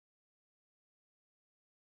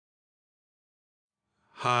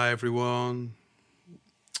Hi everyone,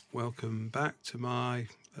 welcome back to my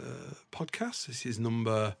podcast. This is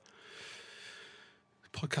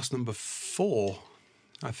podcast number 4,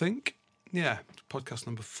 I think. Yeah, podcast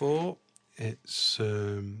number 4. It's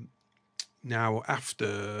now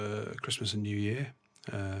after Christmas and New Year,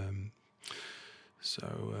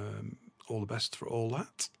 so all the best for all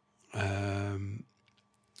that. I'm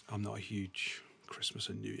not a huge Christmas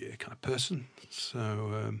and New Year kind of person,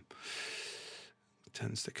 so it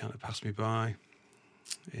tends to kind of pass me by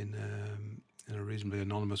in a reasonably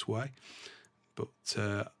anonymous way. But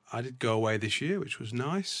I did go away this year, which was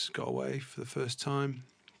nice. Got away for the first time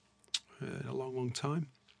in a long time.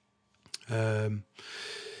 And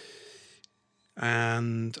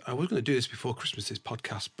I was going to do this before Christmas, this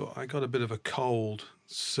podcast, but I got a bit of a cold.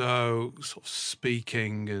 So sort of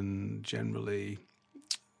speaking and generally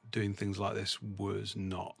doing things like this was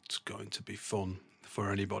not going to be fun for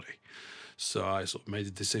anybody. So I sort of made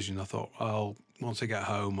a decision. I thought, once I get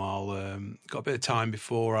home, I'll got a bit of time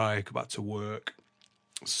before I go back to work.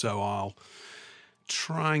 So I'll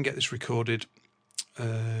try and get this recorded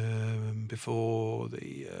before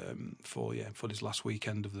this last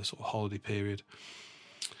weekend of the sort of holiday period.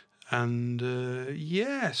 And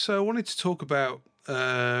so I wanted to talk about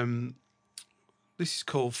this is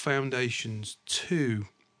called Foundations 2.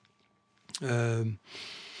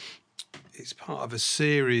 It's part of a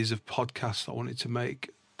series of podcasts I wanted to make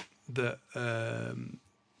that are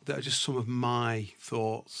just some of my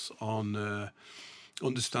thoughts on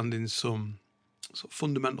understanding some sort of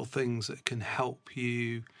fundamental things that can help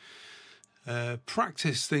you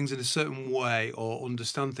practice things in a certain way or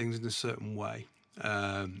understand things in a certain way,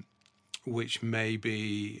 which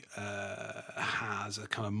maybe has a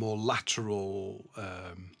kind of more lateral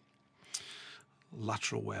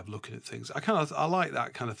way of looking at things. I like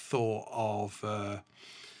that kind of thought of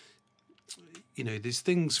there's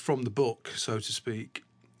things from the book, so to speak,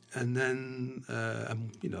 and then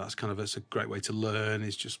that's a great way to learn,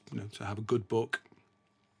 is just to have a good book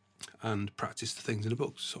and practice the things in a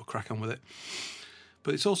book, sort of crack on with it.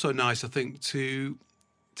 But it's also nice, I think, to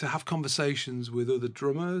have conversations with other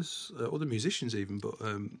drummers, other musicians even, but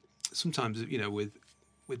sometimes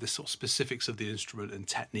with the sort of specifics of the instrument and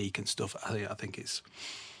technique and stuff. I think it's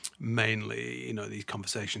mainly these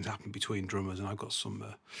conversations happen between drummers, and I've got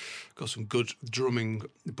some good drumming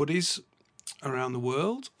buddies around the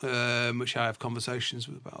world, which I have conversations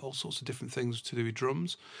with about all sorts of different things to do with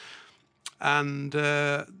drums. And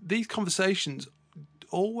these conversations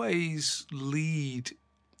always lead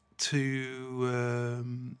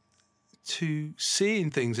to seeing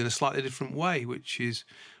things in a slightly different way, which is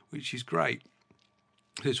great.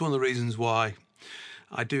 It's one of the reasons why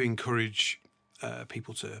I do encourage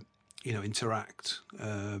people to interact,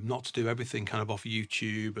 not to do everything kind of off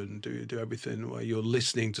YouTube and do everything where you're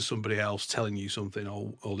listening to somebody else telling you something,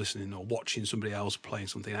 or listening or watching somebody else playing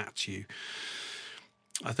something at you.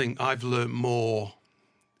 I think I've learned more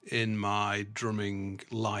in my drumming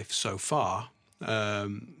life so far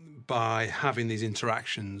by having these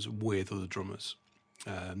interactions with other drummers,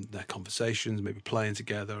 their conversations, maybe playing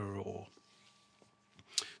together or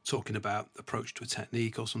talking about approach to a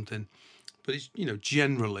technique or something. But it's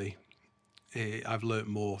generally I've learnt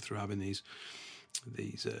more through having these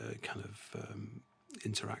kind of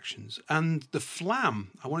interactions. And the Flam,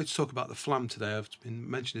 I wanted to talk about the Flam today. I've been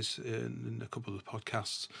mentioning this in a couple of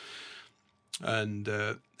podcasts, and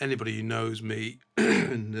anybody who knows me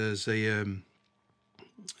and has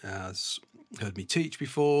heard me teach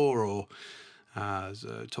before, or has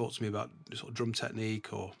talked to me about sort of drum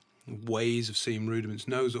technique or ways of seeing rudiments,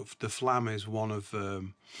 knows that the Flam is one of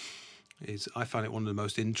I find it one of the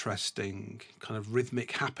most interesting kind of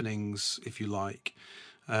rhythmic happenings, if you like,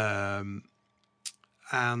 and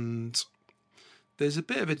there's a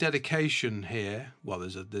bit of a dedication here. Well,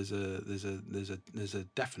 there's a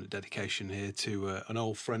definite dedication here to an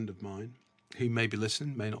old friend of mine who may be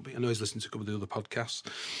listening, may not be. I know he's listening to a couple of the other podcasts.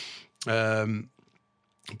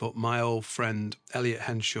 But my old friend Elliott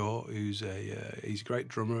Henshaw, he's a great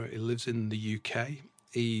drummer. He lives in the UK.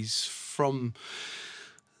 He's from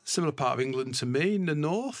a similar part of England to me, in the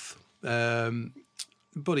north,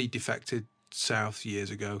 but he defected south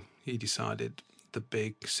years ago. He decided the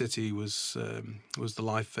big city was the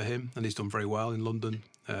life for him, and he's done very well in London.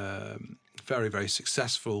 Very, very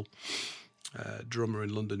successful drummer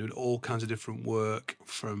in London, doing all kinds of different work,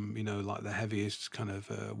 from like the heaviest kind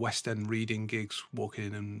of West End reading gigs, walking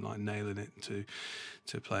in and like nailing it,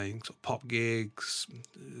 to playing sort of pop gigs,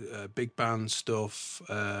 big band stuff,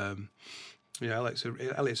 Yeah, Elliott's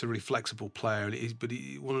a really flexible player, and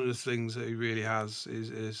one of the things that he really has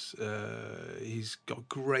is he's got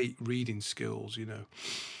great reading skills.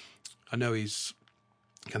 I know he's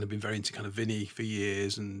kind of been very into kind of Vinny for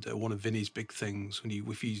years, and one of Vinny's big things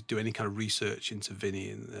if you do any kind of research into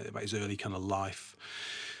Vinny and about his early kind of life,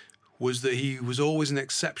 was that he was always an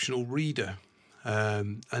exceptional reader,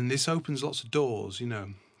 and this opens lots of doors.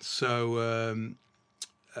 So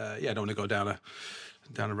I don't want to go down a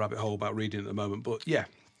rabbit hole about reading at the moment, but yeah.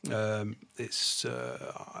 I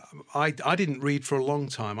didn't read for a long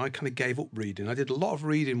time. I kind of gave up reading. I did a lot of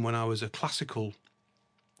reading when I was a classical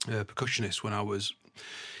percussionist, when I was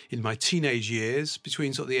in my teenage years,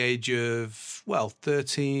 between sort of the age of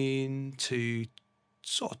 13 to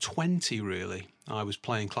sort of 20 really. I was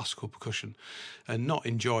playing classical percussion and not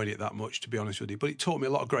enjoying it that much, to be honest with you, but it taught me a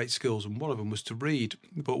lot of great skills, and one of them was to read.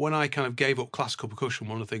 But when I kind of gave up classical percussion,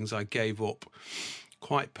 one of the things I gave up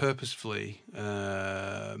quite purposefully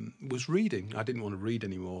was reading. I didn't want to read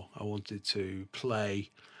anymore. I wanted to play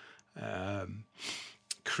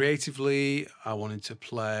creatively. I wanted to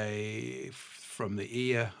play from the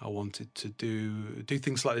ear. I wanted to do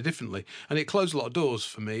things slightly differently, and it closed a lot of doors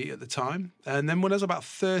for me at the time. And then when I was about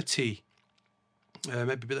 30,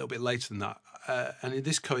 maybe a little bit later than that, and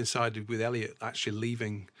this coincided with Elliott actually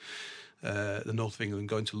leaving the north of England and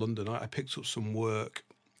going to London, I picked up some work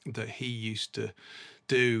that he used to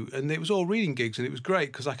do, and it was all reading gigs, and it was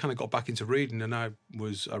great because I kind of got back into reading, and I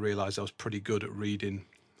realised I was pretty good at reading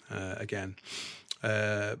again.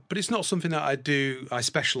 But it's not something that I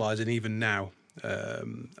specialise in even now.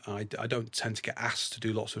 I don't tend to get asked to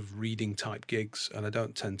do lots of reading type gigs, and I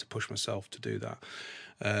don't tend to push myself to do that.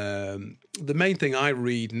 The main thing I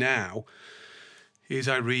read now is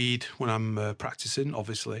I read when I'm practicing,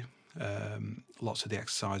 obviously. Lots of the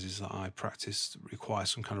exercises that I practice require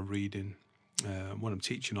some kind of reading. When I'm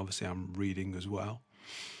teaching, obviously, I'm reading as well.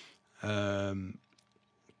 But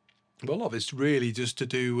a lot of it's really just to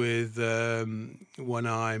do with when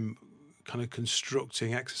I'm kind of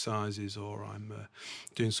constructing exercises, or I'm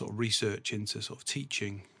doing sort of research into sort of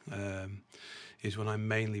teaching, is when I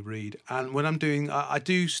mainly read. And when I'm doing, I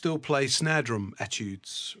do still play snare drum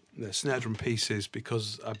etudes, snare drum pieces,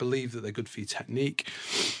 because I believe that they're good for your technique.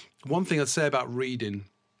 One thing I'd say about reading,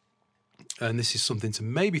 and this is something to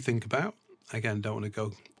maybe think about, again, don't want to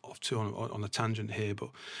go off too on a tangent here, but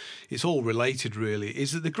it's all related really,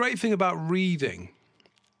 is that the great thing about reading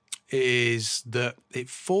is that it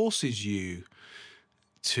forces you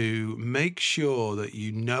to make sure that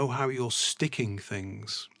you know how you're sticking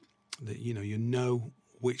things, that you know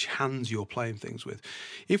which hands you're playing things with.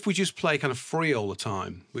 If we just play kind of free all the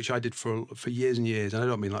time, which I did for years and years, and I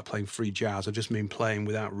don't mean like playing free jazz, I just mean playing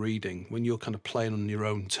without reading, when you're kind of playing on your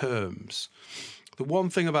own terms. The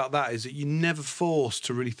one thing about that is that you're never forced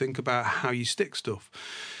to really think about how you stick stuff.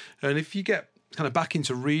 And if you get kind of back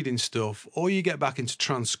into reading stuff, or you get back into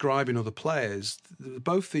transcribing other players,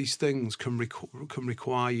 both these things can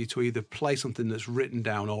require you to either play something that's written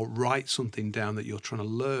down or write something down that you're trying to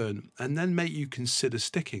learn, and then make you consider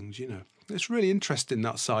stickings. It's really interesting,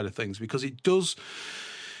 that side of things, because it does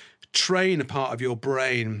train a part of your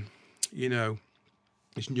brain,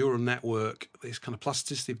 this neural network, this kind of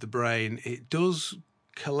plasticity of the brain. It does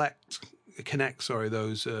connect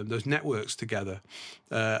those networks together,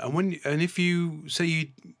 and if you say you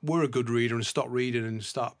were a good reader and stop reading and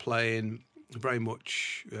start playing very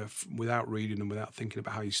much without reading and without thinking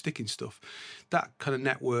about how you're sticking stuff, that kind of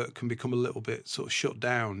network can become a little bit sort of shut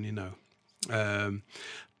down,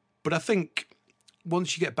 but I think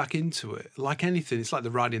once you get back into it, like anything, it's like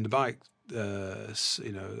the riding the bike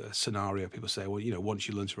scenario. People say, well, once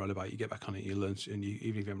you learn to ride a bike, you get back on it, you learn, and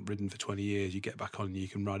even if you haven't ridden for 20 years, you get back on and you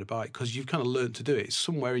can ride a bike because you've kind of learned to do it. It's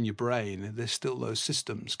somewhere in your brain, and there's still those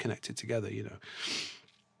systems connected together,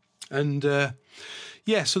 And so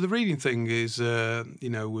the reading thing is,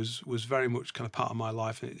 was very much kind of part of my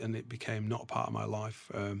life, and it became not a part of my life.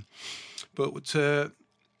 But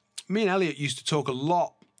me and Elliott used to talk a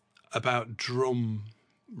lot about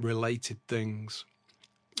drum-related things.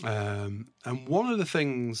 And one of the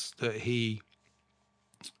things that he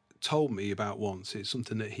told me about once, it's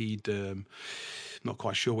something that he'd, not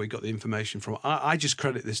quite sure where he got the information from. I just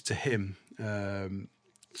credit this to him. And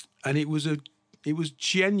it was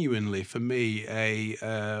genuinely for me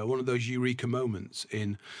one of those eureka moments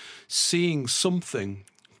in seeing something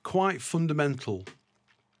quite fundamental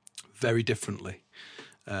very differently.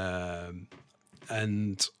 And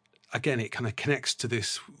again, it kind of connects to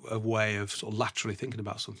this way of sort of laterally thinking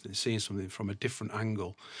about something, seeing something from a different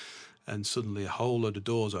angle, and suddenly a whole load of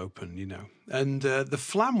doors open, And the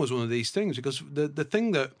Flam was one of these things, because the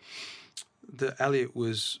thing that Elliott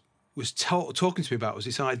was was talking to me about was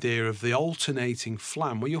this idea of the alternating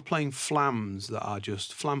flam. When you're playing flams that are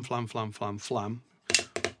just flam, flam, flam, flam, flam,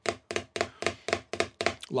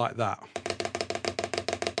 like that,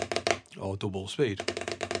 or double speed,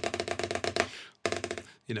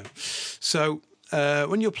 you know. So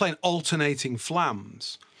when you're playing alternating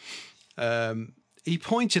flams, he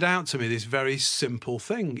pointed out to me this very simple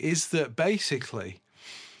thing, is that basically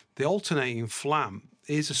the alternating flam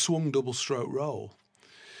is a swung double stroke roll.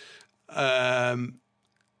 And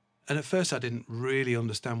at first I didn't really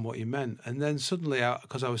understand what he meant, and then suddenly,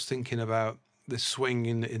 because I was thinking about the swing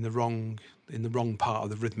in the wrong part of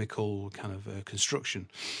the rhythmical kind of construction,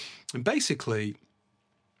 and basically,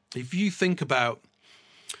 if you think about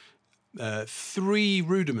 3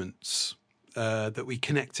 rudiments that we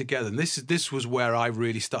connect together, and this was where I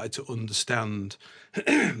really started to understand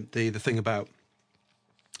the thing about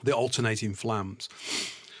the alternating flams.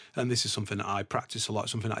 And this is something that I practice a lot,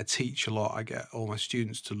 something that I teach a lot. I get all my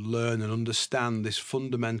students to learn and understand this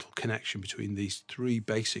fundamental connection between these 3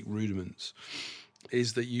 basic rudiments,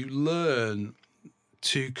 is that you learn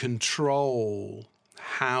to control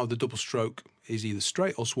how the double stroke is either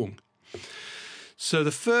straight or swung. So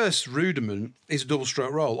the first rudiment is a double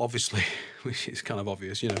stroke roll, obviously, which is kind of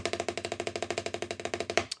obvious, you know.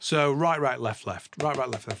 So right, left, left, right,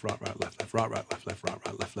 left, left, right, left, left, right, left, left,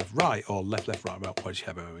 right, left, left, right, or left, right,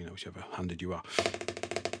 whichever handed you are.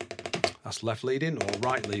 That's left leading or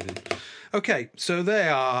right leading. Okay, so they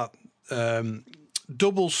are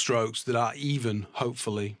double strokes that are even,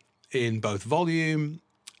 hopefully, in both volume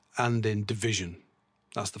and in division.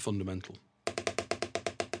 That's the fundamental.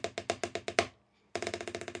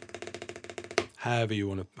 Whatever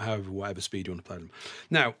speed you want to play them.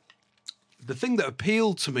 Now, the thing that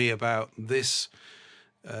appealed to me about this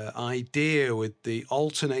idea with the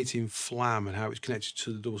alternating flam and how it's connected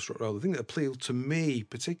to the double stroke roll, the thing that appealed to me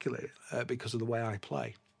particularly because of the way I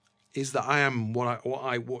play, is that I am what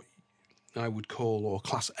I would call or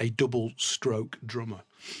class a double stroke drummer.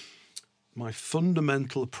 My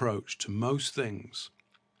fundamental approach to most things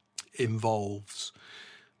involves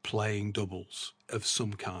playing doubles of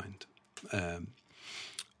some kind.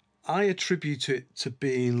 I attribute it to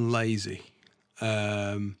being lazy,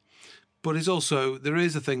 but there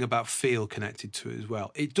is a thing about feel connected to it as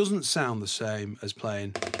well. It doesn't sound the same as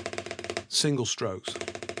playing single strokes.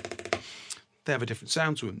 They have a different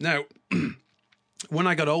sound to them. Now, when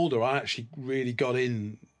I got older, I actually really got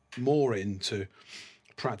more into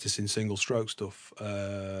practicing single stroke stuff,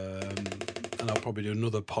 and I'll probably do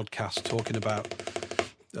another podcast talking about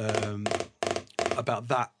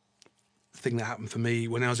that thing that happened for me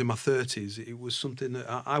when I was in my 30s. It was something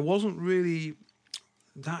that I wasn't really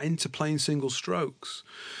that into playing single strokes.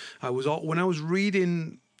 When I was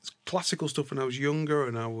reading classical stuff when I was younger,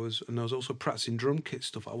 and I was also practicing drum kit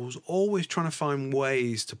stuff, I was always trying to find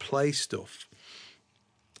ways to play stuff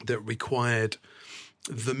that required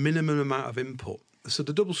the minimum amount of input. So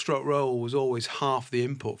the double stroke roll was always half the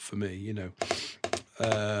input for me, you know.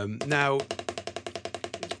 Now,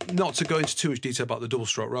 not to go into too much detail about the double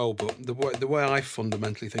stroke roll, but the way I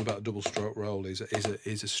fundamentally think about a double stroke roll is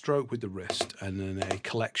a stroke with the wrist and then a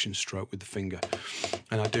collection stroke with the finger.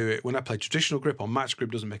 And I do it when I play traditional grip or match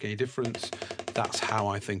grip, doesn't make any difference. That's how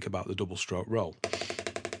I think about the double stroke roll.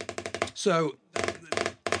 So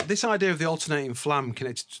this idea of the alternating flam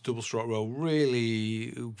connected to double stroke roll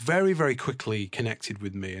really very, very quickly connected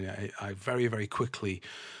with me, and I very, very quickly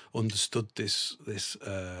understood this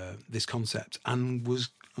concept and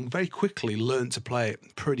very quickly learned to play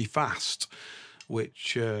it pretty fast,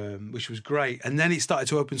 which was great. And then it started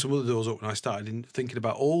to open some other doors up when I started thinking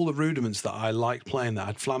about all the rudiments that I liked playing that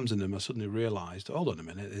had flams in them. I suddenly realised, hold on a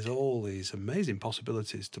minute, there's all these amazing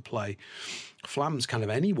possibilities to play flams kind of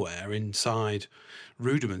anywhere inside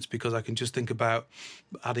rudiments, because I can just think about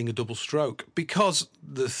adding a double stroke. Because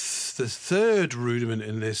the third rudiment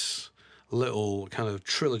in this little kind of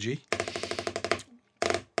trilogy,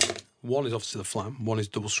 one is obviously the flam, one is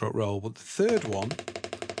double stroke roll, but the third one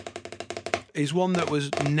is one that was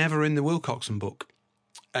never in the Wilcoxon book,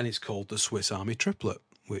 and it's called the Swiss Army triplet,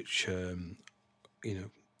 which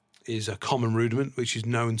is a common rudiment which is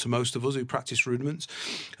known to most of us who practice rudiments.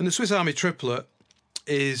 And the Swiss Army triplet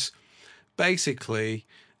is basically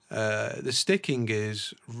the sticking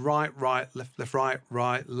is right, left, right,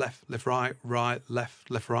 left, right,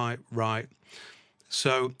 left, right.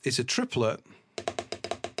 So it's a triplet.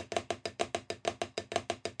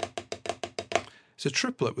 It's a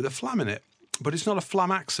triplet with a flam in it, but it's not a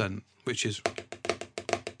flam accent, which is...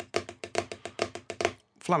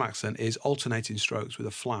 Flam accent is alternating strokes with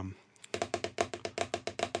a flam.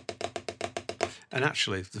 And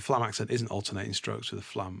actually, the Flam accent isn't alternating strokes with the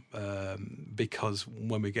Flam, because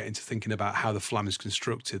when we get into thinking about how the Flam is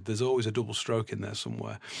constructed, there's always a double stroke in there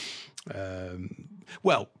somewhere.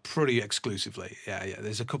 Well, pretty exclusively. Yeah.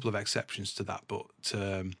 There's a couple of exceptions to that, but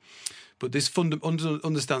this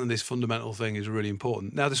understanding this fundamental thing is really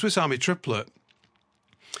important. Now, the Swiss Army triplet,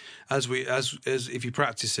 as if you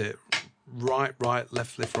practice it, right,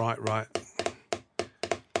 left, left, right.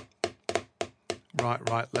 Right,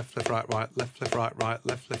 left, right, left, right,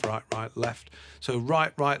 left, right, left. So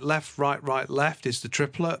right, left, right, left is the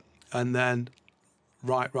triplet, and then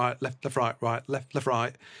right, left, right, left,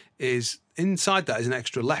 right is inside that is an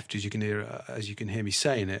extra left, as you can hear me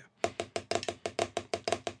saying it.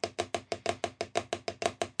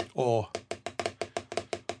 Or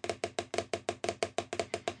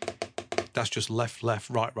that's just left, right,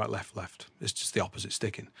 left. It's just the opposite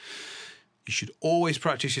sticking. You should always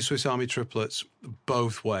practice your Swiss Army triplets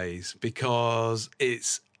both ways, because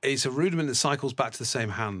it's a rudiment that cycles back to the same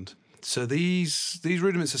hand. So these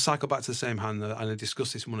rudiments are cycled back to the same hand, and I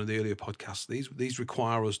discussed this in one of the earlier podcasts. These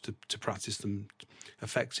require us to practice them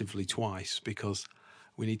effectively twice, because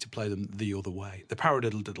we need to play them the other way. The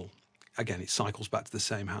paradiddle diddle, again, it cycles back to the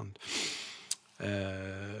same hand.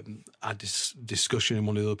 I had this discussion in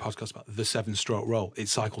one of the other podcasts about the 7-stroke roll. It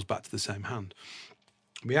cycles back to the same hand.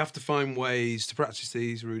 We have to find ways to practice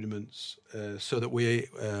these rudiments so that we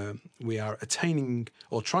are attaining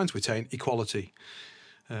or trying to attain equality.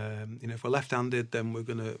 If we're left-handed, then we're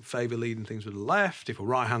going to favour leading things with the left. If we're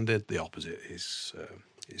right-handed, the opposite is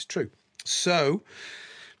true. So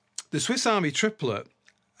the Swiss Army triplet,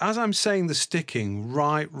 as I'm saying the sticking,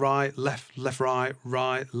 right, left, right, left,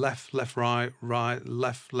 right, left, right,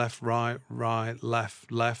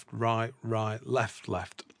 left,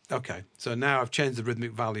 right. Okay, so now I've changed the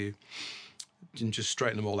rhythmic value and just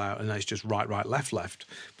straighten them all out, and it's just right, left.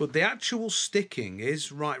 But the actual sticking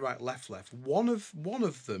is right, left. One of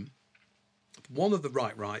the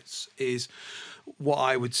rights is what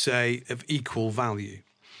I would say of equal value.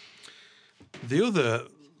 The other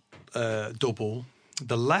double,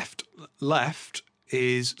 the left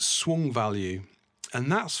is swung value,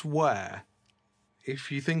 and that's where,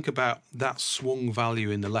 if you think about that swung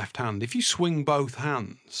value in the left hand, if you swing both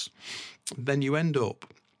hands, then you end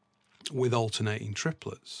up with alternating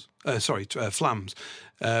triplets. Flams,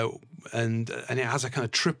 and it has a kind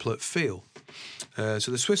of triplet feel.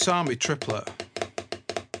 So the Swiss Army triplet.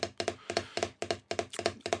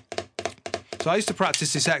 So I used to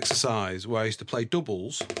practice this exercise where I used to play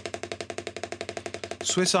doubles,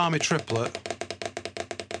 Swiss Army triplet,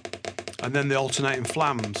 and then the alternating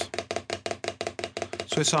flams.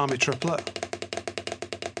 Swiss Army triplet,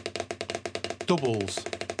 doubles,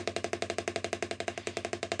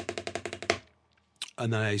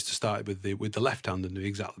 and then I used to start with the left hand and do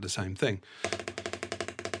exactly the same thing.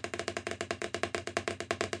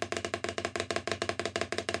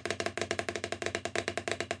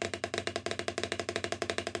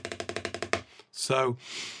 So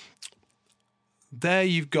there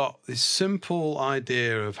you've got this simple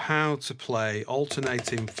idea of how to play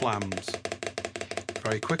alternating flams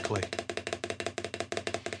very quickly.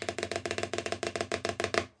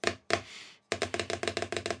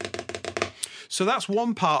 So that's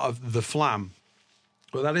one part of the Flam.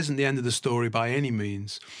 Well, that isn't the end of the story by any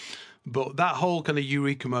means. But that whole kind of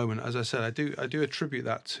eureka moment, as I said, I do attribute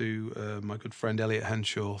that to my good friend Elliott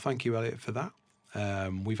Henshaw. Thank you, Elliott, for that.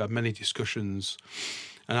 We've had many discussions.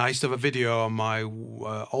 And I used to have a video on my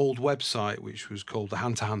old website, which was called the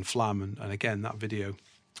Hand to Hand Flam. And again, that video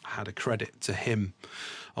had a credit to him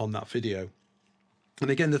on that video. And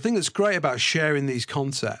again, the thing that's great about sharing these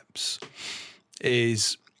concepts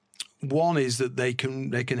is, one is that they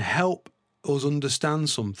can help us understand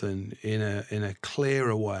something in a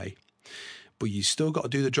clearer way, but you still got to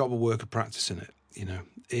do the job of work of practicing it. You know,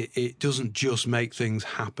 it doesn't just make things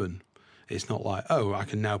happen. It's not like, oh, I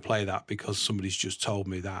can now play that because somebody's just told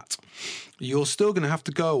me that. You're still going to have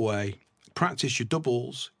to go away, practice your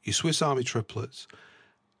doubles, your Swiss Army triplets,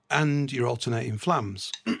 and your alternating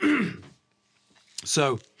flams.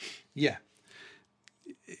 So, yeah,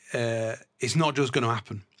 it's not just going to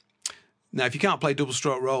happen. Now, if you can't play double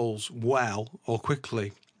stroke rolls well or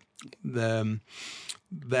quickly, there's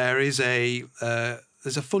a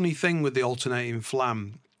funny thing with the alternating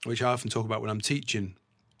flam, which I often talk about when I'm teaching,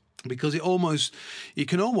 because you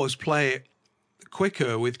can almost play it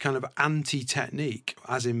quicker with kind of anti-technique,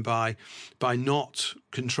 as in by not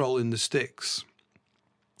controlling the sticks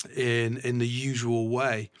in the usual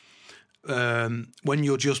way when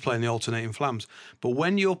you're just playing the alternating flams. But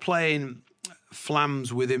when you're playing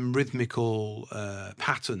flams within rhythmical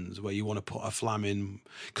patterns where you want to put a flam in.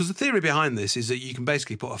 Because the theory behind this is that you can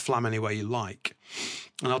basically put a flam anywhere you like.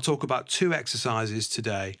 And I'll talk about 2 exercises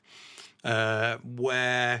today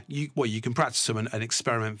where you can practice them and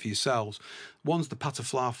experiment for yourselves. One's the pata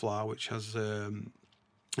fla fla, which has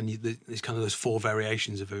there's kind of those 4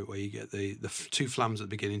 variations of it where you get the 2 flams at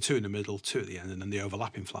the beginning, 2 in the middle, 2 at the end, and then the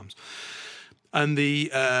overlapping flams. And the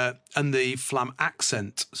flam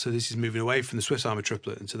accent. So this is moving away from the Swiss Army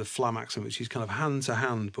triplet into the flam accent, which is kind of hand to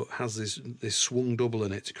hand, but has this swung double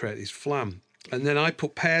in it to create this flam. And then I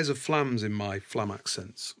put pairs of flams in my flam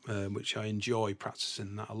accents, which I enjoy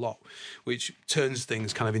practicing that a lot, which turns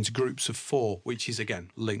things kind of into groups of 4, which is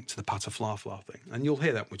again linked to the pata fla fla thing. And you'll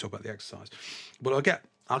hear that when we talk about the exercise. But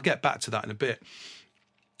I'll get back to that in a bit.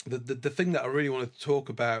 The thing that I really want to talk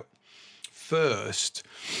about first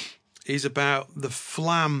is about the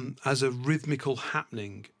flam as a rhythmical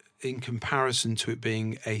happening in comparison to it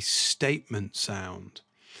being a statement sound.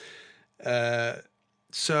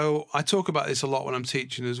 So I talk about this a lot when I'm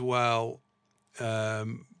teaching as well,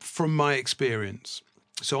 from my experience.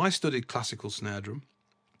 So I studied classical snare drum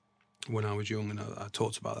when I was young, and I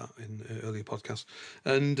talked about that in earlier podcasts.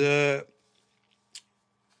 And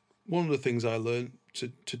one of the things I learned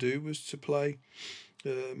to do was to play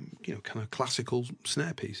kind of classical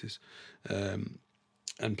snare pieces,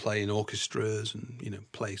 and play in orchestras and,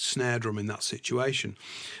 play snare drum in that situation.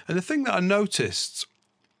 And the thing that I noticed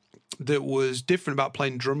that was different about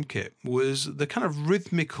playing drum kit was the kind of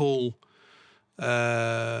rhythmical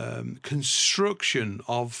construction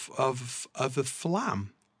of the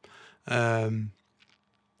flam.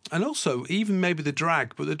 And also, even maybe the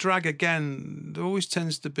drag, but the drag, again, there always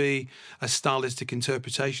tends to be a stylistic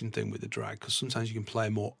interpretation thing with the drag, because sometimes you can play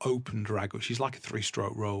a more open drag, which is like a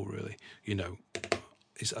 3-stroke roll, really,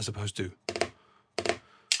 as opposed to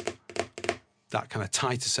that kind of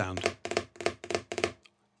tighter sound.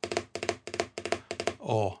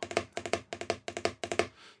 Or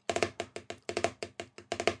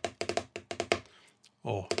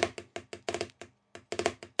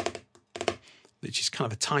which is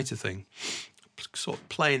kind of a tighter thing, sort of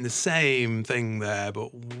playing the same thing there,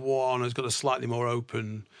 but one has got a slightly more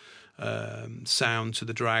open sound to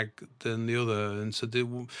the drag than the other. And so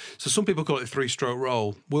some people call it a 3-stroke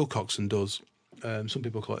roll. Wilcoxon does. Some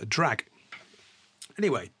people call it a drag.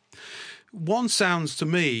 Anyway, one sounds to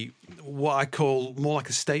me what I call more like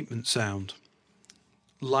a statement sound,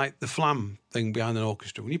 like the flam thing behind an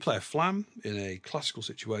orchestra. When you play a flam in a classical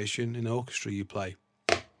situation, in an orchestra you play.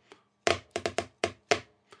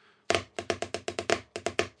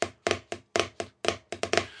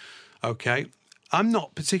 Okay, I'm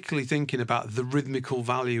not particularly thinking about the rhythmical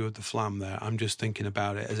value of the flam there. I'm just thinking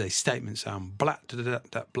about it as a statement sound. Blat da da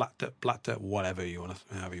da blat da blat da, however you want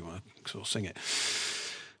to sort of sing it.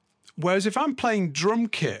 Whereas if I'm playing drum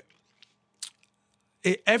kit,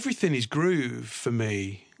 everything is groove for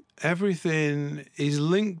me. Everything is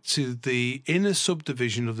linked to the inner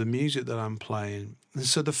subdivision of the music that I'm playing. And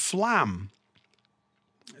so the flam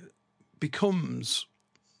becomes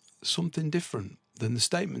something different than the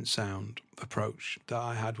statement sound approach that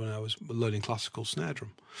I had when I was learning classical snare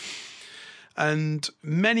drum. And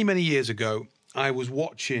many, many years ago, I was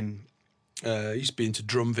watching, I used to be into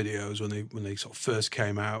drum videos when they sort of first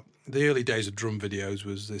came out. The early days of drum videos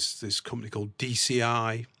was this company called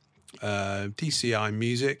DCI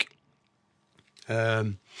Music.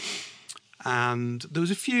 And there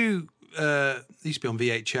was a few, they used to be on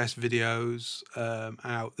VHS videos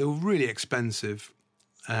out. They were really expensive.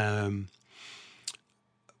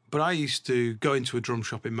 But I used to go into a drum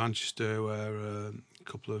shop in Manchester where a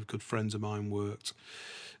couple of good friends of mine worked,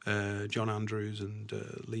 John Andrews and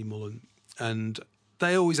Lee Mullen. And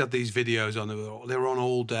they always had these videos on. They were on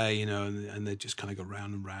all day, and they'd just kind of go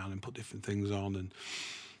round and round and put different things on.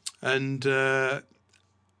 And I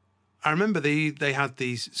remember they had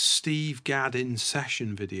these Steve Gadd in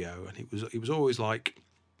session video, and it was always like,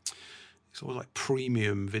 it's always like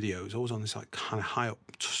premium videos, always on this like kind of high up,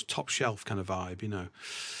 top shelf kind of vibe,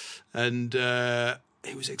 And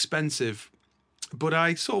it was expensive, but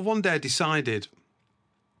I sort of one day decided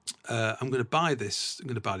I'm going to buy this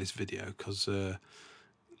video because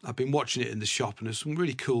I've been watching it in the shop and there's some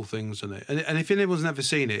really cool things on it. And if anyone's never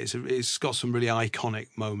seen it, it's got some really iconic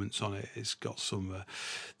moments on it. It's got some,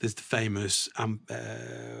 there's the famous,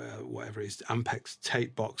 whatever it is, Ampex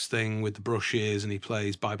tape box thing with the brushes, and he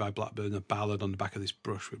plays Bye Bye Blackbird, a ballad on the back of this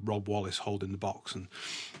brush with Rob Wallace holding the box. And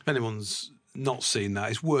if anyone's not seen that,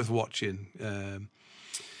 it's worth watching.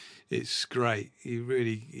 It's great. You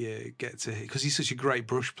really get to hear, because he's such a great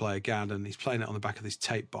brush player, Gadd, and he's playing it on the back of this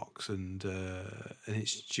tape box, and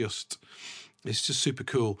it's just It's just super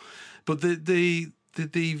cool. But the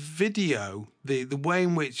video, the way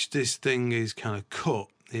in which this thing is kind of cut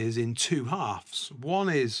is in two halves. One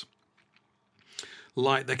is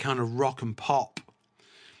like the kind of rock and pop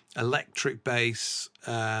electric bass,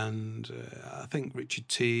 and I think Richard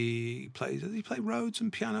T plays. Does he play Rhodes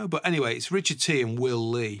and piano? But anyway, it's Richard T and Will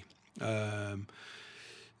Lee. I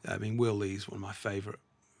mean, Will Lee's one of my favourite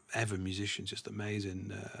ever musicians, just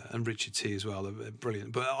amazing, and Richard T as well, they're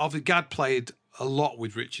brilliant. But obviously, Gadd played a lot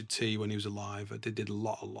with Richard T when he was alive. They did a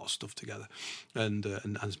lot of stuff together, and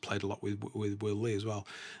has played a lot with Will Lee as well.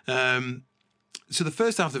 So the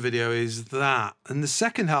first half of the video is that, and the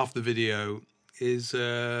second half of the video is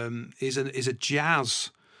a jazz,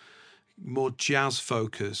 more jazz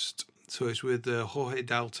focused. So it's with Jorge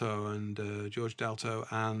Dalto and George Dalto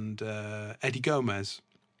and Eddie Gomez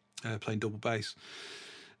playing double bass,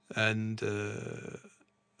 and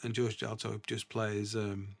George Dalto just plays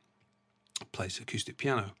acoustic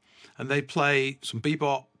piano, and they play some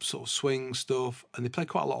bebop sort of swing stuff, and they play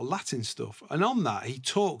quite a lot of Latin stuff. And on that, he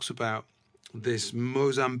talks about this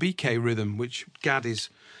Mozambique rhythm, which Gadd is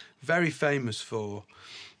very famous for.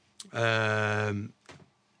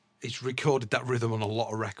 He's recorded that rhythm on a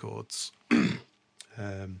lot of records,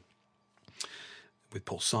 with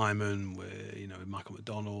Paul Simon, with Michael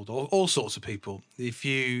McDonald, all sorts of people. If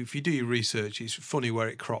you do your research, it's funny where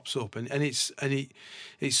it crops up, and it's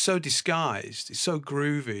so disguised, it's so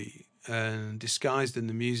groovy and disguised in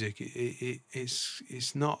the music.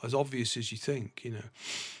 It's not as obvious as you think,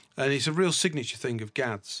 and it's a real signature thing of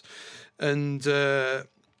Gadd's, and the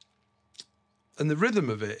rhythm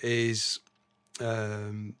of it is.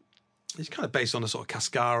 It's kind of based on a sort of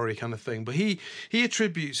Cascari kind of thing, but he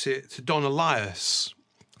attributes it to Don Elias.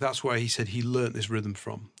 That's where he said he learnt this rhythm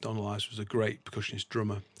from. Don Elias was a great percussionist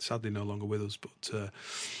drummer, sadly no longer with us, but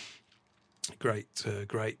great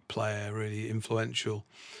player, really influential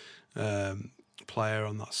player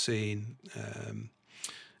on that scene.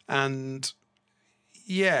 And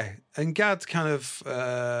Gadd kind of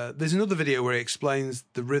there's another video where he explains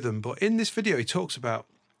the rhythm, but in this video he talks about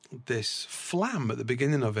this flam at the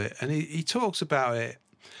beginning of it, and he talks about it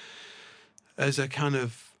as a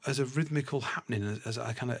rhythmical happening, as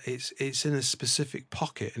a kind of it's in a specific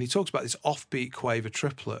pocket, and he talks about this offbeat quaver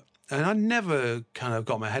triplet. And I never kind of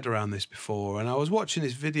got my head around this before, and I was watching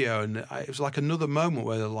this video, and it was like another moment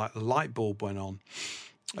where the light bulb went on,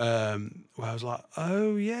 where I was like,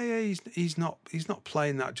 oh yeah, he's not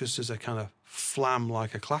playing that just as a kind of flam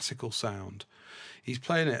like a classical sound. He's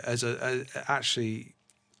playing it as actually.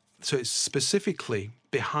 So it's specifically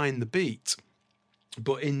behind the beat,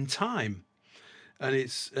 but in time, and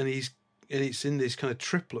it's in this kind of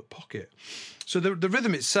triplet pocket. So the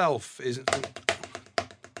rhythm itself is.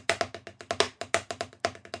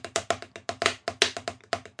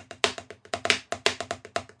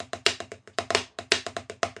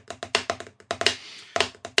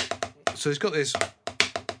 So it's got this.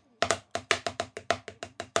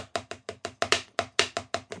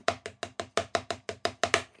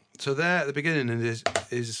 So there at the beginning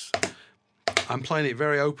is I'm playing it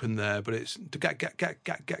very open there, but it's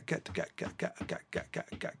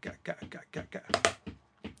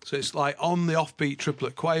so it's like on the offbeat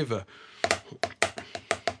triplet quaver.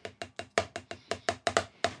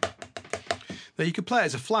 Now you could play it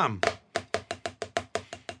as a flam.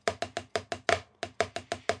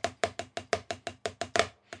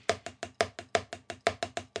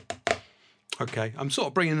 Okay, I'm sort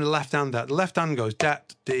of bringing the left hand out. The left hand goes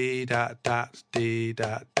dat dee dat dat dee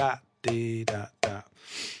dat dat dee dat dat.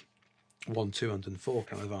 1, 2, and 4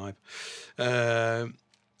 kind of vibe.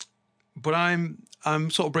 But I'm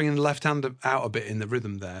sort of bringing the left hand out a bit in the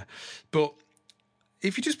rhythm there. But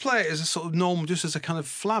if you just play it as a sort of normal, just as a kind of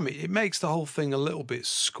flam, it makes the whole thing a little bit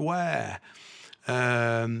square.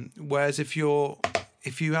 Whereas if you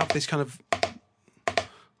have this kind of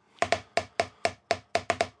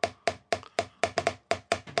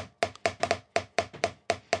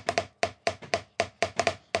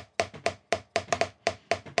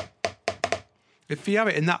if you have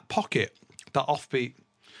it in that pocket, that offbeat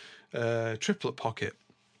triplet pocket,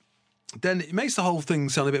 then it makes the whole thing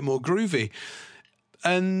sound a bit more groovy,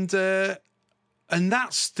 and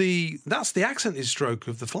that's the accented stroke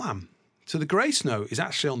of the flam. So the grace note is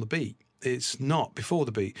actually on the beat; it's not before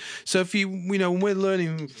the beat. So if when we're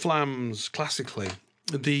learning flams classically,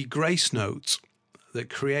 the grace note that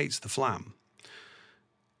creates the flam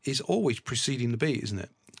is always preceding the beat, isn't it?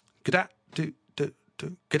 Gadat do do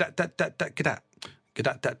do gadat dat dat dat gadat.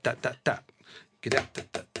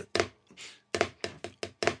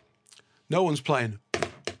 No one's playing.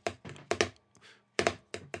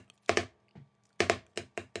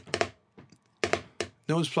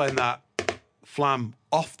 No one's playing that Flam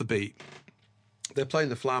off the beat. They're playing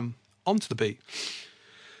the Flam onto the beat.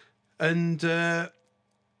 And suddenly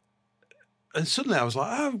I was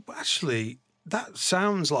like, oh, actually, that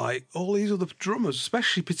sounds like all these other drummers,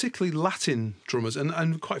 especially particularly Latin drummers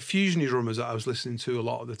and quite fusiony drummers that I was listening to a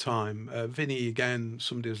lot at the time. Vinny, again,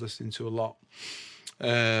 somebody I was listening to a lot.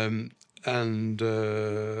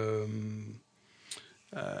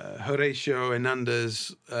 Horatio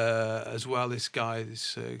Hernandez as well. This Cuban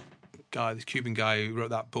guy who wrote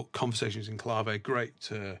that book, Conversations in Clave.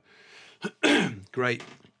 Great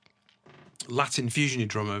Latin fusiony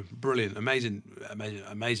drummer, brilliant,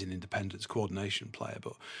 amazing independence coordination player.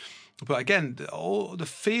 But again, all the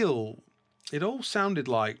feel, it all sounded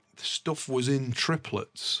like the stuff was in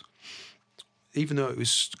triplets, even though it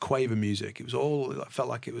was quaver music. It felt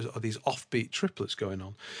like it was these offbeat triplets going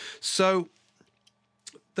on. So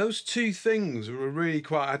those two things were really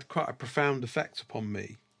had quite a profound effect upon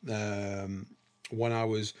me when I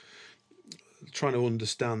was trying to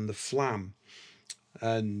understand the Flam.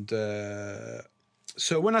 And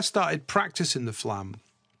so when I started practicing the Flam,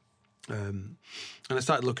 and I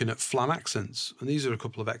started looking at Flam accents, and these are a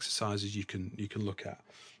couple of exercises you can look at.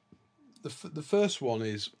 The first one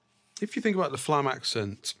is, if you think about the Flam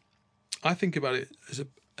accent, I think about it as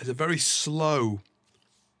a very slow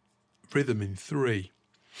rhythm in 3,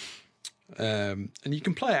 and you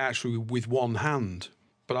can play it actually with one hand,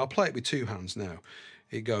 but I'll play it with 2 hands now.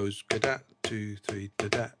 It goes da 2 3 da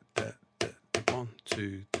da. 1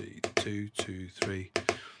 2 3 2 2 3.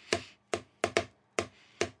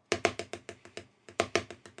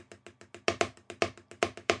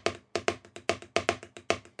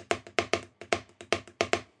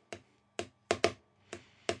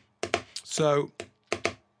 So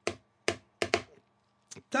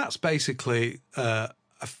that's basically a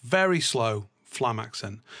very slow Flam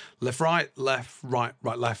accent. Left, right, left, right,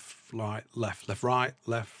 right, left, right, left, left, right,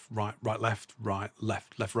 left, right, right, left, right,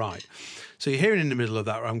 left, left, right. So you're hearing in the middle of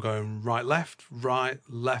that where I'm going right, left, right,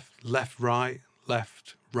 left, left, right,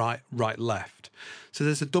 left, right, right, left. So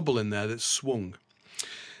there's a double in there that's swung.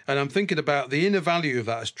 And I'm thinking about the inner value of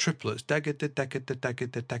that as triplets. However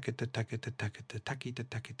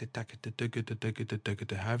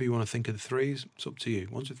you want to think of the threes, it's up to you.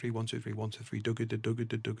 1 2 3 1 2 3 1 2 3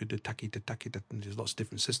 there's lots of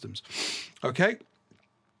different systems. Okay.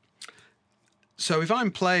 So if I'm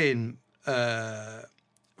playing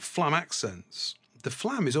Flam accents, the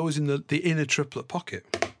Flam is always in the inner triplet pocket.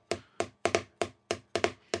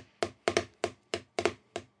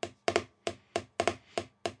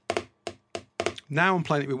 Now I'm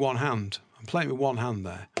playing it with one hand. I'm playing it with one hand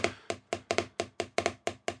there.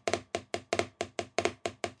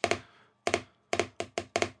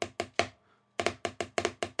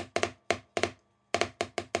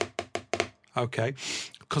 Okay,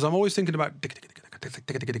 because I'm always thinking about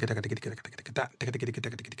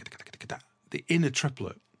the inner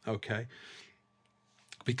triplet, okay?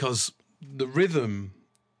 Because the rhythm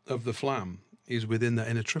of the Flam is within that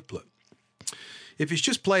inner triplet. If it's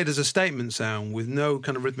just played as a statement sound with no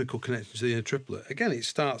kind of rhythmical connection to the inner triplet, again, it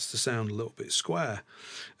starts to sound a little bit square.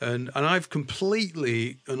 And I've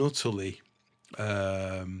completely and utterly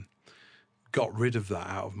got rid of that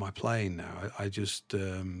out of my playing now. I just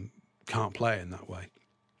can't play it in that way.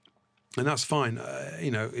 And that's fine.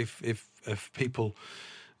 If people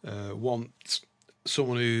want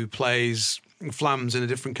someone who plays Flams in a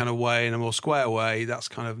different kind of way, in a more square way, that's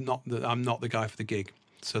kind of I'm not the guy for the gig.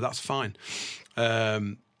 So that's fine.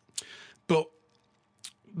 But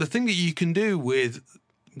the thing that you can do with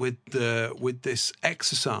this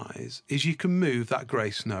exercise is you can move that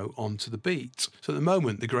grace note onto the beat. So at the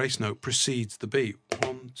moment, the grace note precedes the beat.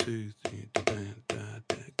 1 2 3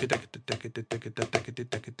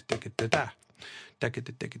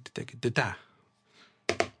 da.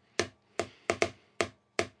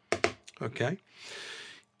 Okay.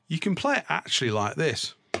 You can play it actually like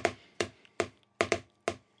this.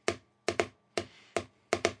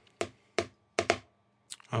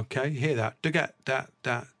 Okay, you hear that? Da-ga, da,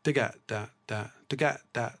 da, da-ga, da, da, da-ga,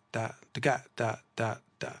 da, da, da-ga, da, da,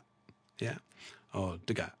 da. Yeah? Or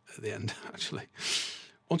da-ga at the end, actually.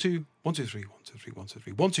 1 2 1 2 3 1 2 3 1 2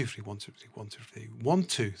 3 1 2 3 1 2 3 1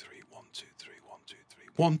 2 3 1 2 3 1 2 3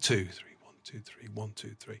 1 2 3 1 2 3 1 2 3 1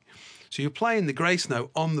 2 3. So you're playing the grace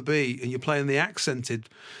note on the beat, and you're playing the accented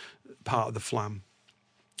part of the Flam,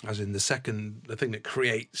 as in the thing that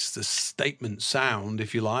creates the statement sound,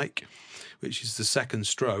 if you like, which is the second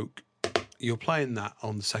stroke. You're playing that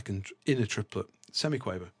on the second inner triplet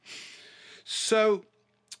semiquaver. So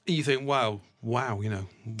you think, wow, what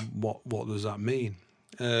does that mean?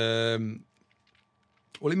 Well,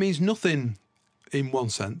 it means nothing in one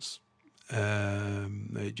sense.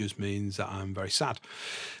 It just means that I'm very sad.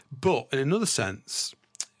 But in another sense,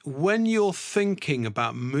 when you're thinking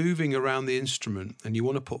about moving around the instrument and you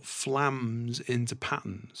want to put flams into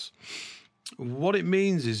patterns, what it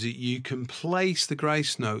means is that you can place the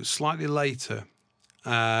grace note slightly later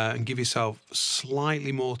and give yourself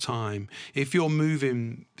slightly more time. If you're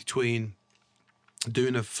moving between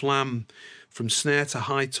doing a flam from snare to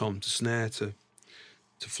high tom to snare to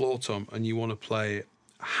floor tom, and you want to play it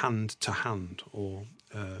hand to hand, or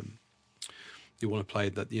you want to play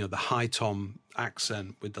that, the high tom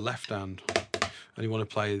accent with the left hand, and you want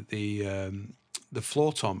to play the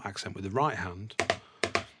floor tom accent with the right hand.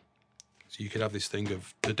 So you could have this thing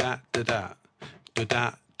of da da da da da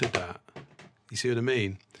da da da. You see what I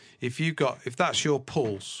mean? If that's your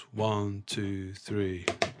pulse, 1, 2, 3.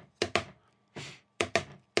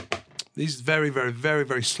 These very, very, very,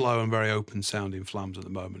 very slow and very open sounding flams at the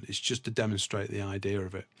moment. It's just to demonstrate the idea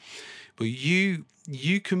of it. But you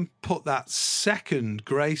can put that second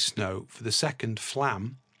grace note for the second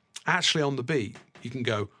flam actually on the beat. You can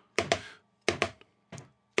go,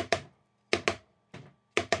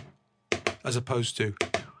 as opposed to,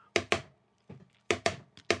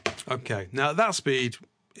 okay, now at that speed,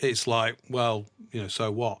 it's like, well,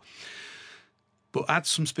 so what? But add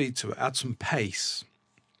some speed to it, add some pace.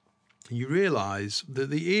 And you realise that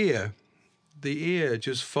the ear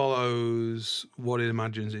just follows what it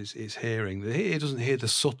imagines it's hearing. The ear doesn't hear the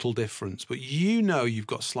subtle difference, but you've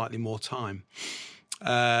got slightly more time.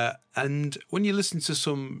 And when you listen to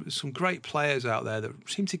some great players out there that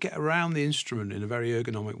seem to get around the instrument in a very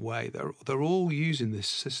ergonomic way, they're all using this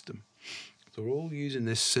system. They're all using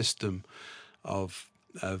this system of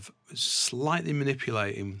slightly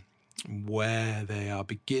manipulating where they are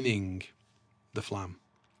beginning the flam,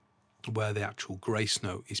 where the actual grace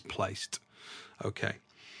note is placed. Okay.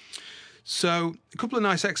 So a couple of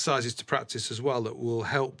nice exercises to practice as well that will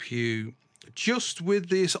help you just with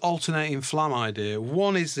this alternating flam idea.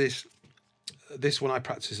 One is this one I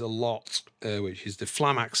practice a lot, which is the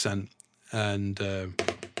flam accent. And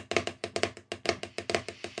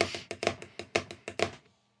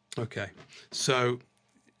okay, so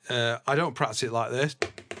I don't practice it like this,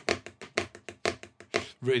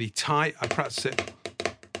 really tight. I practice it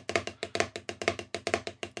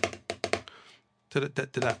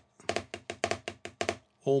da-da-da-da-da.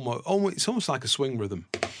 Almost, it's almost like a swing rhythm.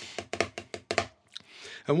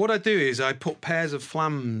 And what I do is I put pairs of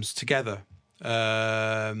flams together.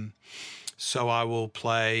 So I will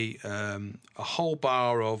play a whole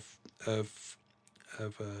bar of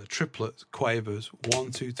triplet quavers,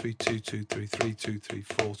 1 2 3 2 2 3 3 2 3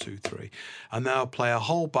 4 2 3, and then I'll play a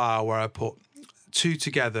whole bar where I put 2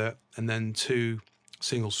 together and then 2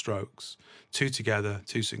 single strokes, 2 together,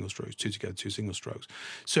 2 single strokes, 2 together, 2 single strokes.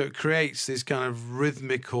 So it creates this kind of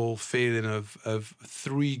rhythmical feeling of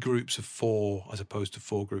 3 groups of 4 as opposed to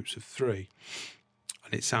 4 groups of 3.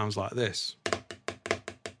 And it sounds like this.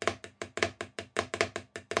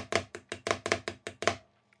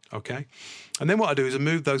 Okay. And then what I do is I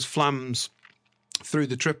move those flams through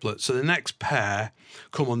the triplet. So the next pair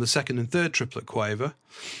come on the second and third triplet quaver.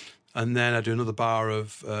 And then I do another bar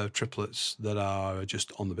of triplets that are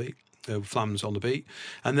just on the beat. Flams on the beat,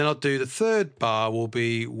 and then I'll do the third bar will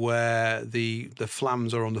be where the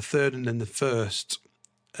flams are on the third and then the first,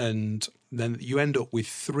 and then you end up with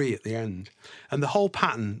 3 at the end, and the whole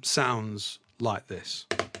pattern sounds like this.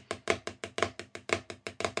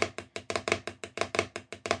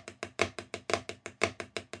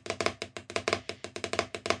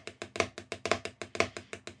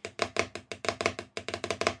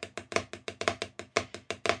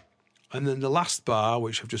 And then the last bar,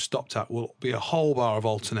 which I've just stopped at, will be a whole bar of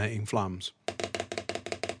alternating flams.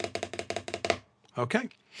 Okay.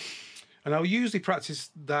 And I'll usually practice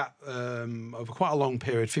that over quite a long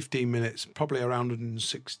period, 15 minutes, probably around between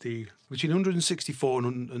 164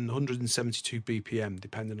 and 172 BPM,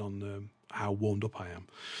 depending on how warmed up I am.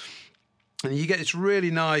 And you get this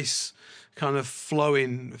really nice kind of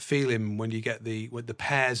flowing feeling when you get with the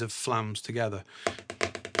pairs of flams together.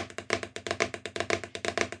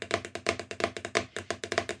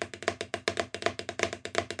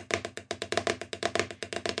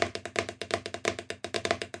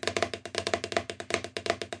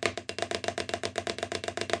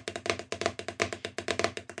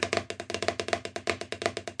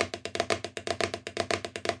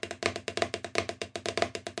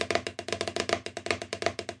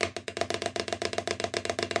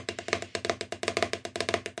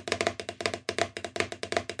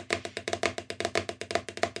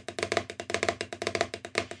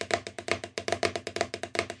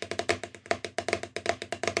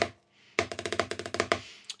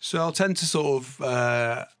 So I'll tend to sort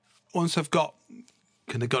of once I've got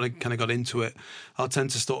got into it, I'll tend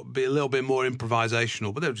to be a little bit more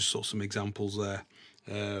improvisational. But there are just sort of some examples there.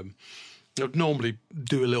 I'd normally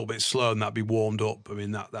do a little bit slow and that'd be warmed up. I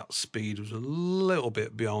mean, that speed was a little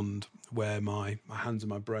bit beyond where my hands and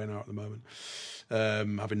my brain are at the moment.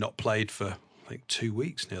 Having not played for, I think, 2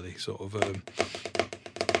 weeks nearly, sort of.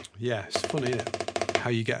 Yeah, it's funny, isn't it? How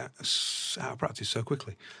you get out of practice so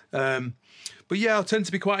quickly. But yeah, I tend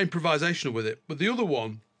to be quite improvisational with it. But the other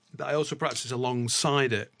one that I also practice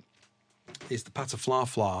alongside it is the patter fla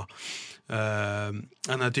fla. And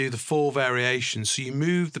I do the 4 variations. So you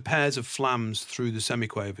move the pairs of flams through the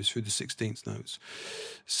semiquavers, through the 16th notes.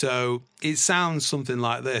 So it sounds something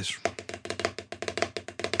like this.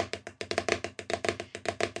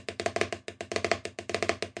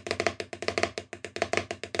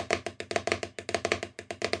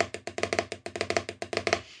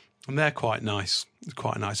 And they're quite nice. It's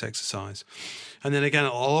quite a nice exercise. And then again,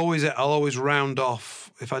 I'll always round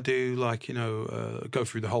off if I do go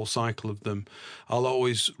through the whole cycle of them. I'll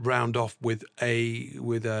always round off with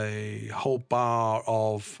a whole bar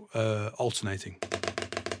of alternating.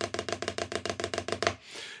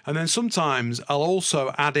 And then sometimes I'll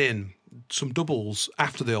also add in some doubles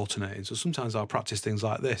after the alternating. So sometimes I'll practice things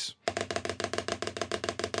like this.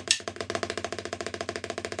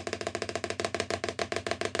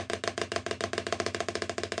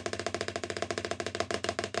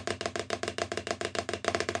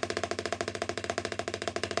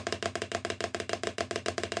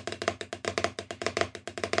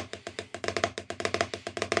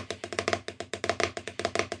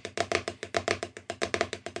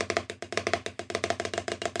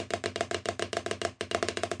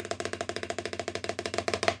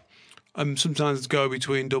 Sometimes go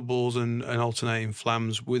between doubles and alternating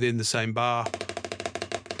flams within the same bar.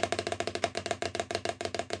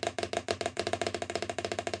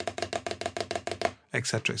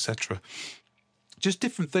 Etc., etc. Just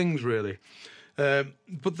different things, really.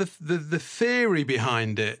 But the theory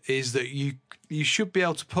behind it is that you should be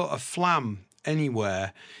able to put a flam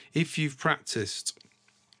anywhere if you've practiced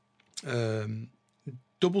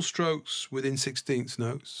double strokes within 16th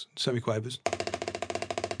notes, semiquavers.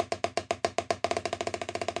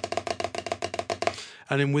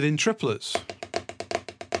 And then within triplets.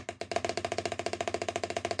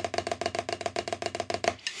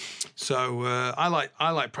 So I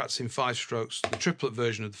like practicing 5 strokes, the triplet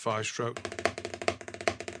version of the 5 stroke.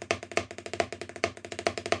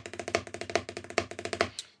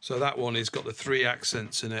 So that one has got the 3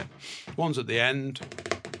 accents in it. One's at the end.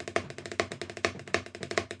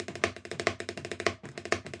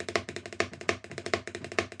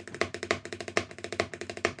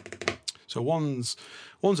 So one's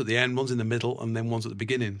at the end, one's in the middle, and then one's at the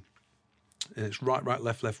beginning. And it's right,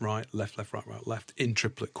 left, right, right, left in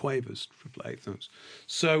triplet quavers, triplet eighth notes.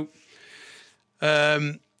 So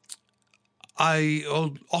I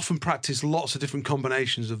often practice lots of different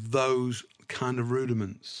combinations of those kind of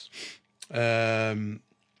rudiments, and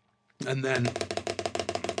then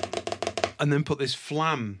put this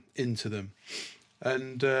flam into them,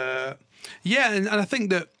 and I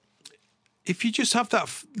think that if you just have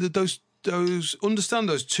those understand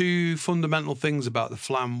those 2 fundamental things about the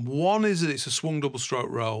flam. One is that it's a swung double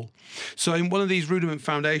stroke roll. So in one of these rudiment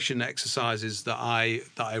foundation exercises that I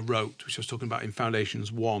wrote, which I was talking about in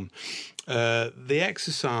Foundations 1, the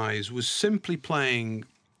exercise was simply playing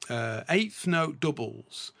 8th note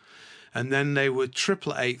doubles, and then they were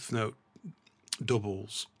triplet 8th note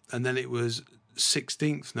doubles, and then it was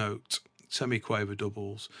 16th note semiquaver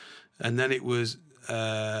doubles, and then it was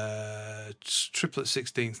triplet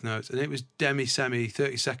 16th notes, and it was demi-semi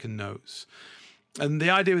 30-second notes. And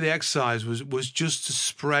the idea of the exercise was just to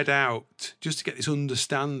spread out, just to get this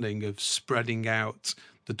understanding of spreading out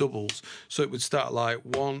the doubles. So it would start like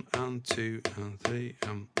 1 and 2 and 3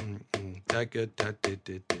 and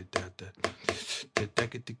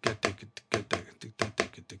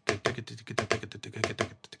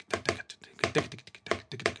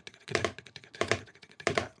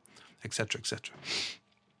etc., etc.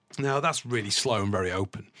 Now, that's really slow and very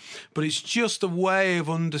open, but it's just a way of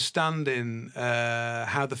understanding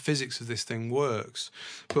how the physics of this thing works.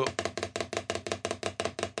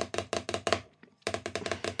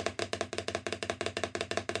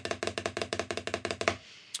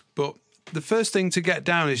 But the first thing to get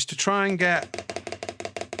down is to try and get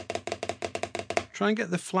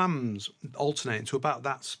the flams alternating to about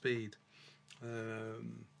that speed,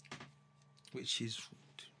 which is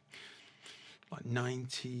like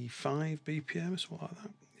 95 BPM or something like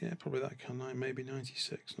that. Yeah, probably that kind of, maybe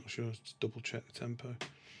 96. Not sure. Just double check the tempo.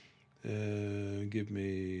 give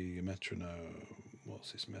me a metronome.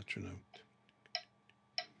 What's this metronome?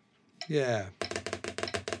 Yeah.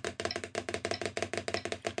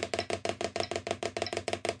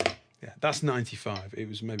 Yeah, that's 95. It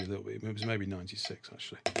was maybe a little bit, it was maybe 96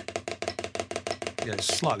 actually. Yeah, it's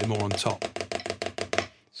slightly more on top.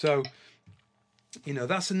 So, you know,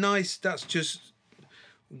 that's just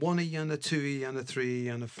 1E and a 2E and a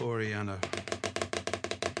 3E and a 4E and a...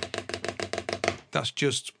 That's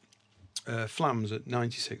just flams at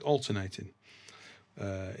 96, alternating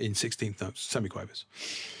in 16th notes, semiquavers.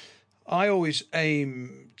 I always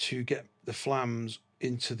aim to get the flams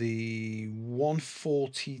into the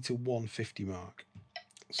 140 to 150 mark.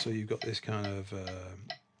 So you've got this kind of...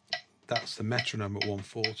 that's the metronome at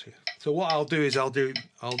 140. So what I'll do is I'll do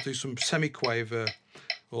some semiquaver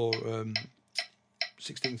or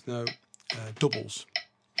 16th note doubles.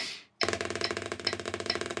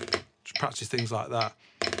 Just practice things like that.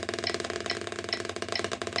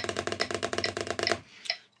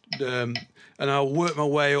 And I'll work my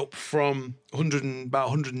way up from about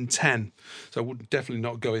 110. So I would definitely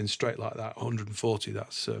not go in straight like that. 140,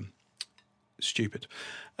 that's stupid.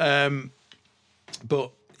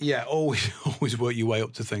 But yeah, always work your way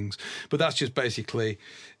up to things. But that's just basically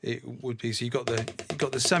it would be. So you got the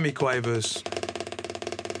semiquavers.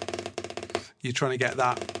 You're trying to get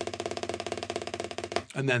that,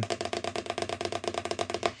 and then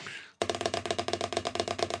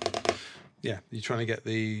yeah, you're trying to get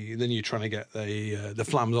the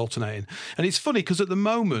flams alternating. And it's funny because at the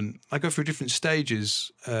moment I go through different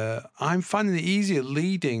stages. I'm finding it easier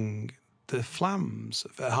leading the flams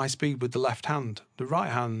at high speed with the left hand. The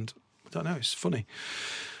right hand, I don't know, it's funny.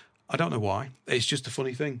 I don't know why. It's just a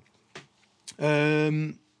funny thing.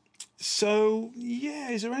 So, yeah,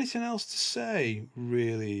 is there anything else to say,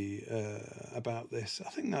 really, about this? I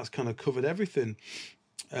think that's kind of covered everything.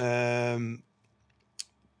 The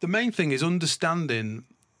main thing is understanding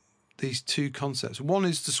these two concepts. One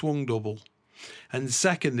is the swung double, and the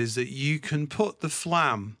second is that you can put the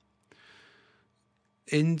flam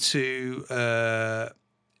into a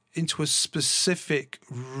specific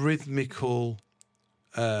rhythmical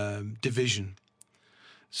division.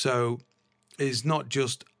 So it's not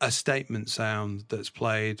just a statement sound that's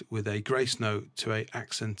played with a grace note to a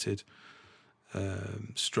accented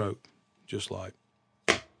stroke, just like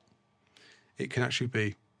it can actually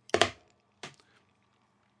be.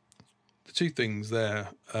 The two things there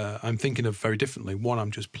I'm thinking of very differently. One,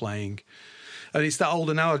 I'm just playing. And it's that old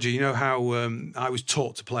analogy, you know, how I was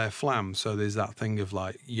taught to play a flam. So there's that thing of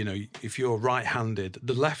like, you know, if you're right-handed,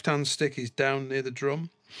 the left-hand stick is down near the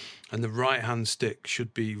drum and the right-hand stick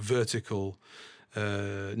should be vertical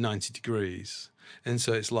 90 degrees. And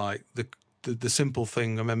so it's like the simple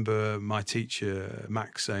thing, I remember my teacher,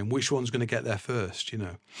 Max, saying, which one's going to get there first, you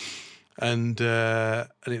know? And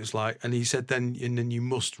it was like, and he said, then you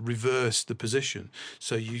must reverse the position.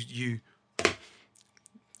 So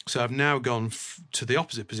So I've now gone to the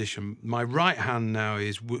opposite position. My right hand now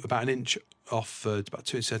is about an inch off, about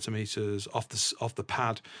 2 centimeters off the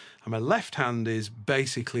pad, and my left hand is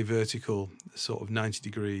basically vertical, sort of 90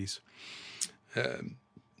 degrees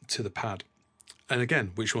to the pad. And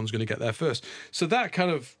again, which one's going to get there first? So that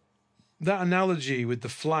analogy with the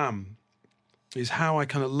flam is how I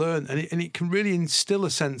kind of learn, and it can really instill a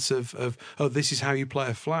sense of this is how you play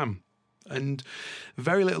a flam. And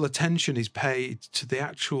very little attention is paid to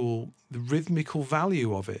the rhythmical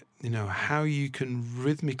value of it. You know, how you can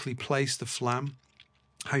rhythmically place the flam,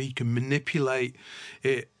 how you can manipulate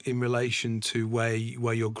it in relation to where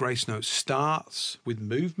your grace note starts with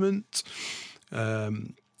movement,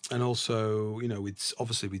 and also, you know,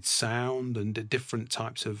 with sound and different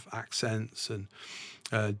types of accents and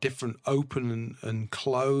different open and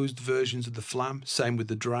closed versions of the flam. Same with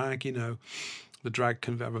the drag, you know. The drag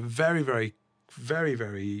can have a very, very, very,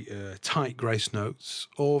 very tight grace notes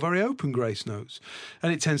or very open grace notes.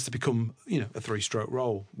 And it tends to become, you know, a 3-stroke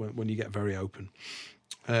roll when you get very open.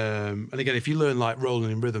 And again, if you learn like Rolling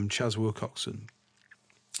in Rhythm, Chas Wilcoxon,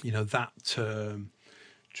 you know, that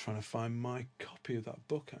trying to find my copy of that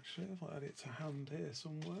book, actually. I've had it to hand here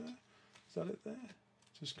somewhere. Is that it there?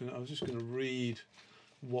 I was just going to read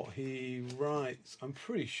what he writes. I'm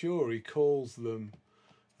pretty sure he calls them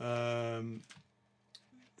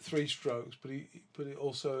 3 strokes, but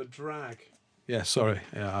also a drag. Yeah, sorry.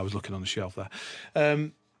 Yeah, I was looking on the shelf there.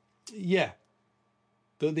 Yeah.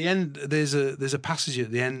 The end. There's a passage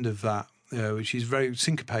at the end of that which is very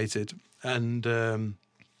syncopated, and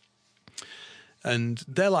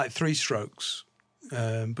they're like 3 strokes,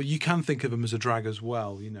 but you can think of them as a drag as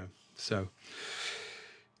well, you know. So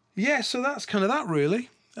yeah, so that's kind of that really.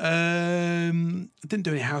 Didn't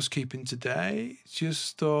do any housekeeping today.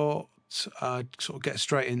 Just thought I'd sort of get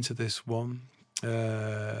straight into this one.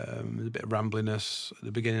 A bit of rambliness at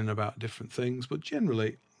the beginning about different things, but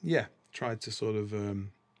generally, yeah, tried to sort of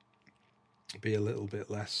be a little bit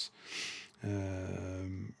less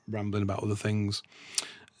rambling about other things.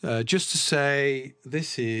 Just to say,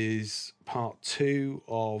 this is part 2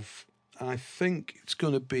 of, I think it's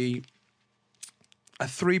going to be a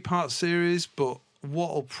 3-part series, but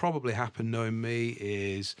what will probably happen, knowing me,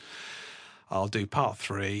 is I'll do part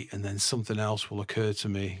 3 and then something else will occur to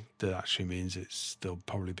me that actually means there'll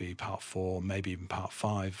probably be part 4, maybe even part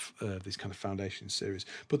 5 of this kind of Foundations series.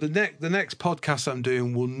 But the next podcast I'm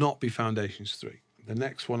doing will not be Foundations 3. The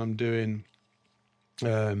next one I'm doing,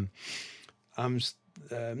 I'm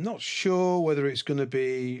not sure whether it's going to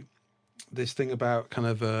be this thing about kind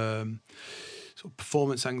of sort of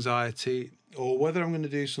performance anxiety, or whether I'm going to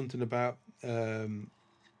do something about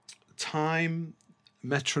time,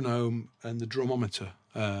 metronome, and the drumometer.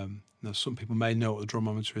 Now, some people may know what the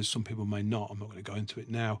drumometer is, some people may not. I'm not going to go into it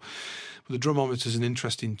now. But the drumometer is an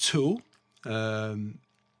interesting tool,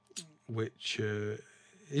 which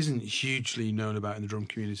isn't hugely known about in the drum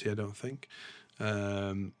community, I don't think.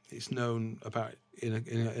 It's known about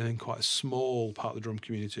in quite a small part of the drum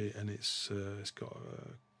community, and it's got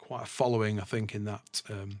quite a following, I think, in that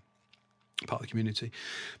part of the community.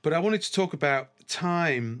 But I wanted to talk about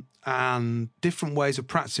time and different ways of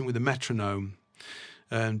practicing with a metronome,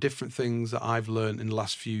 different things that I've learned in the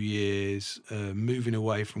last few years, moving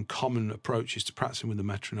away from common approaches to practicing with the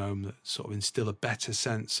metronome that sort of instill a better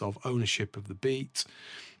sense of ownership of the beat,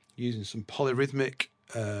 using some polyrhythmic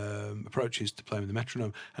approaches to playing with the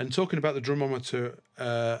metronome, and talking about the drumometer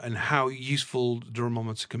and how useful the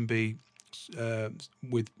drumometer can be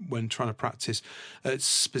when trying to practice at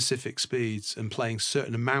specific speeds and playing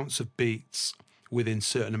certain amounts of beats within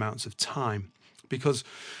certain amounts of time. Because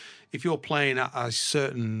if you're playing at a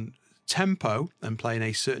certain tempo and playing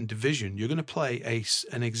a certain division, you're going to play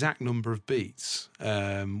an exact number of beats,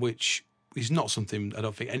 which is not something I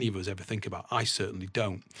don't think any of us ever think about. I certainly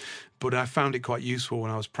don't. But I found it quite useful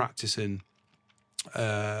when I was practicing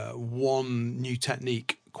one new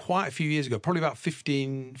technique quite a few years ago, probably about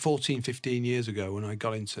 15 years ago, when I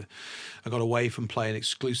got away from playing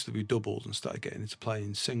exclusively doubles and started getting into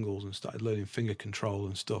playing singles and started learning finger control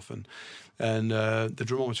and stuff. And the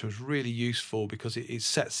drumometer was really useful because it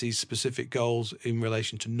sets these specific goals in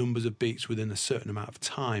relation to numbers of beats within a certain amount of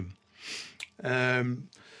time.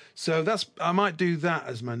 So I might do that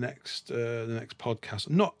as my the next podcast.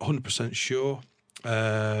 I'm not 100% sure.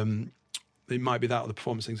 It might be that or the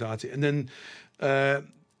performance anxiety. And then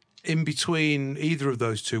in between either of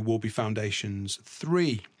those two will be Foundations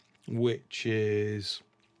 3, which is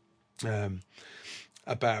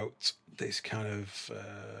about this kind of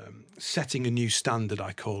setting a new standard,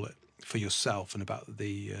 I call it, for yourself, and about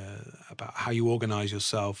how you organise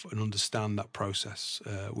yourself and understand that process,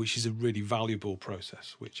 which is a really valuable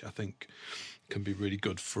process, which I think can be really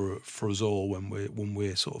good for us all when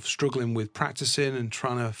we're sort of struggling with practicing and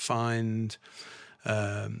trying to find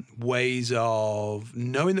ways of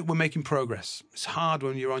knowing that we're making progress. It's hard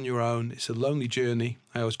when you're on your own. It's a lonely journey.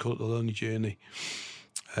 I always call it the lonely journey,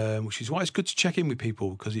 which is why it's good to check in with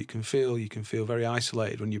people, because you can feel very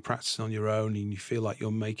isolated when you're practicing on your own, and you feel like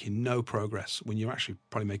you're making no progress when you're actually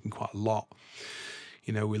probably making quite a lot.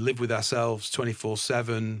 You know, we live with ourselves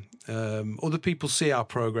 24/7. Other people see our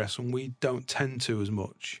progress and we don't tend to as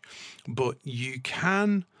much. But you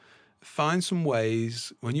can find some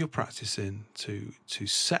ways when you're practicing to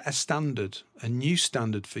set a new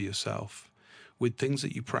standard for yourself with things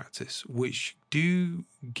that you practice, which do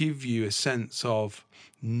give you a sense of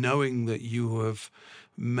knowing that you have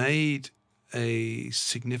made a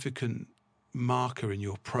significant marker in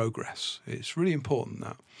your progress. It's really important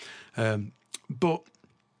that. But,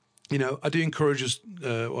 you know, I do encourage us,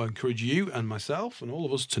 I encourage you and myself and all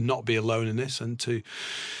of us to not be alone in this, and to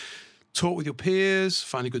talk with your peers,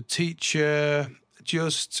 find a good teacher,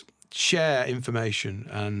 just share information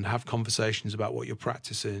and have conversations about what you're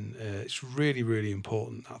practicing. It's really, really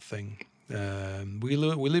important, that thing. We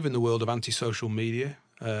live in the world of antisocial media,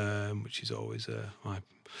 which is always my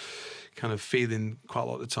kind of feeling quite a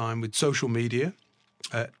lot of the time with social media.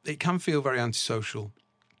 It can feel very antisocial.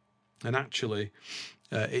 And actually,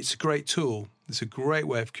 it's a great tool. It's a great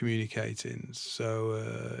way of communicating.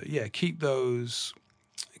 So, keep those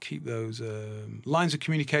lines of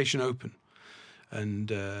communication open,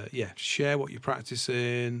 and share what you're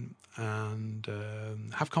practicing, and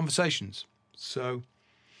have conversations. So,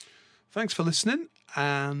 thanks for listening,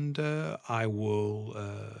 and I will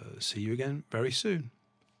see you again very soon.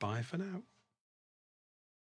 Bye for now.